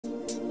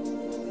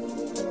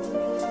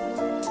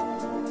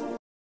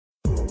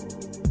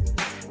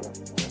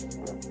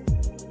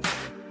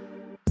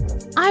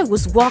I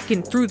was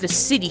walking through the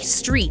city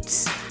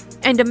streets,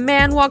 and a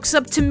man walks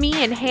up to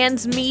me and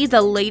hands me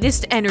the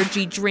latest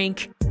energy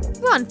drink.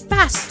 Run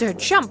faster,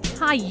 jump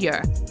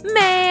higher.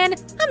 Man,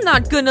 I'm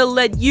not gonna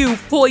let you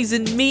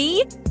poison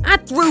me. I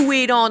threw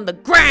it on the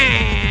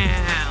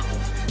ground.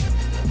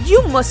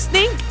 You must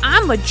think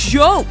I'm a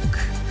joke.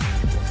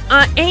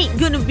 I ain't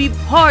gonna be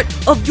part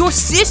of your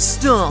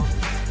system.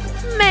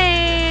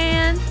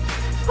 Man,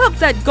 pump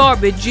that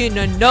garbage in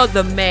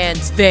another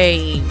man's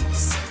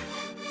veins.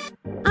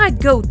 I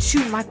go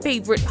to my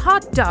favorite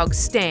hot dog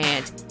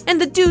stand,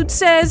 and the dude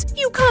says,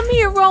 "You come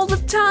here all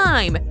the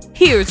time.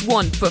 Here's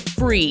one for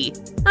free."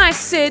 I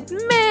said,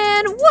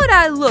 "Man, what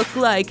I look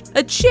like?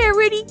 A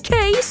charity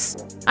case?"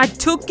 I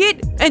took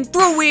it and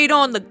threw it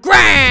on the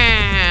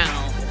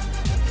ground.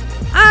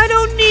 I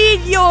don't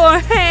need your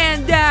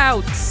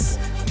handouts.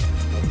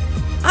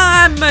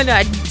 I'm an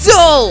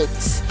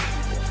adult.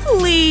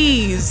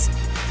 Please,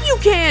 you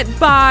can't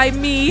buy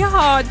me,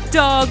 hot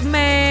dog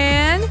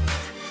man.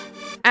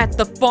 At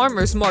the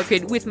farmer's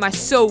market with my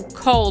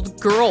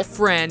so-called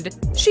girlfriend,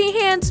 she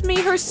hands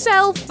me her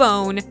cell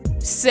phone,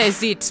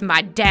 says it's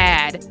my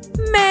dad.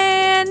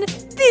 Man,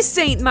 this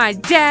ain't my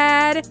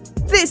dad.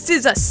 This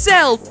is a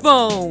cell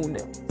phone.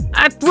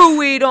 I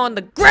threw it on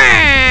the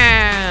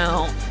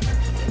ground.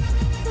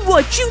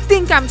 What, you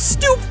think I'm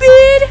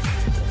stupid?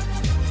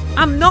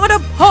 I'm not a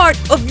part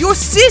of your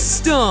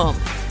system.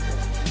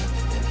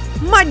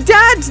 My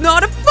dad's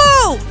not a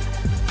phone.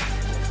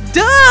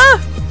 Duh!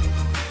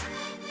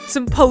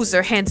 Some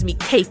poser hands me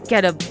cake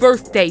at a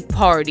birthday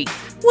party.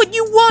 What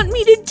you want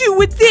me to do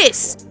with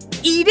this?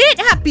 Eat it?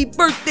 Happy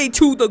birthday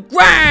to the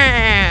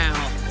ground!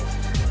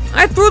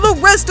 I threw the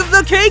rest of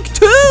the cake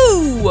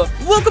too!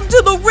 Welcome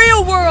to the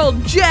real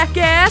world,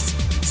 jackass!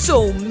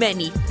 So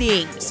many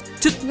things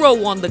to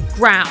throw on the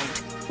ground.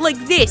 Like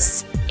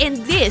this, and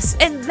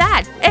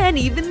that, and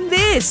even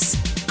this.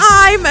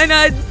 I'm an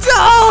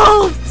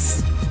adult!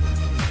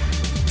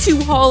 Two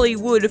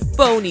Hollywood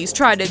phonies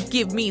try to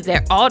give me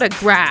their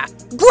autograph.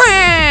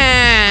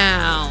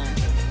 Ground!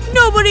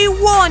 Nobody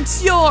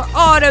wants your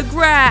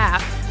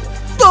autograph,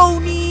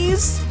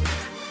 phonies!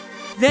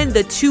 Then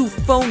the two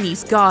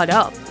phonies got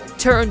up.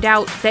 Turned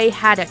out they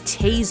had a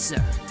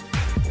taser.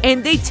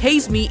 And they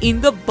tased me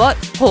in the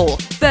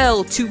butthole.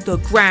 Fell to the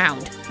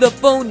ground. The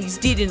phonies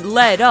didn't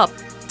let up.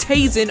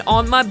 Tasing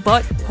on my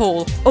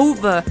butthole.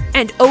 Over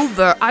and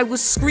over, I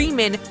was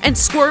screaming and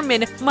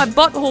squirming. My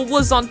butthole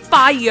was on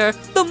fire.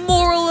 The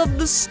moral of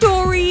the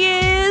story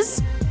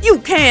is, you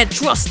can't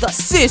trust the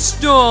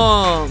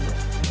system!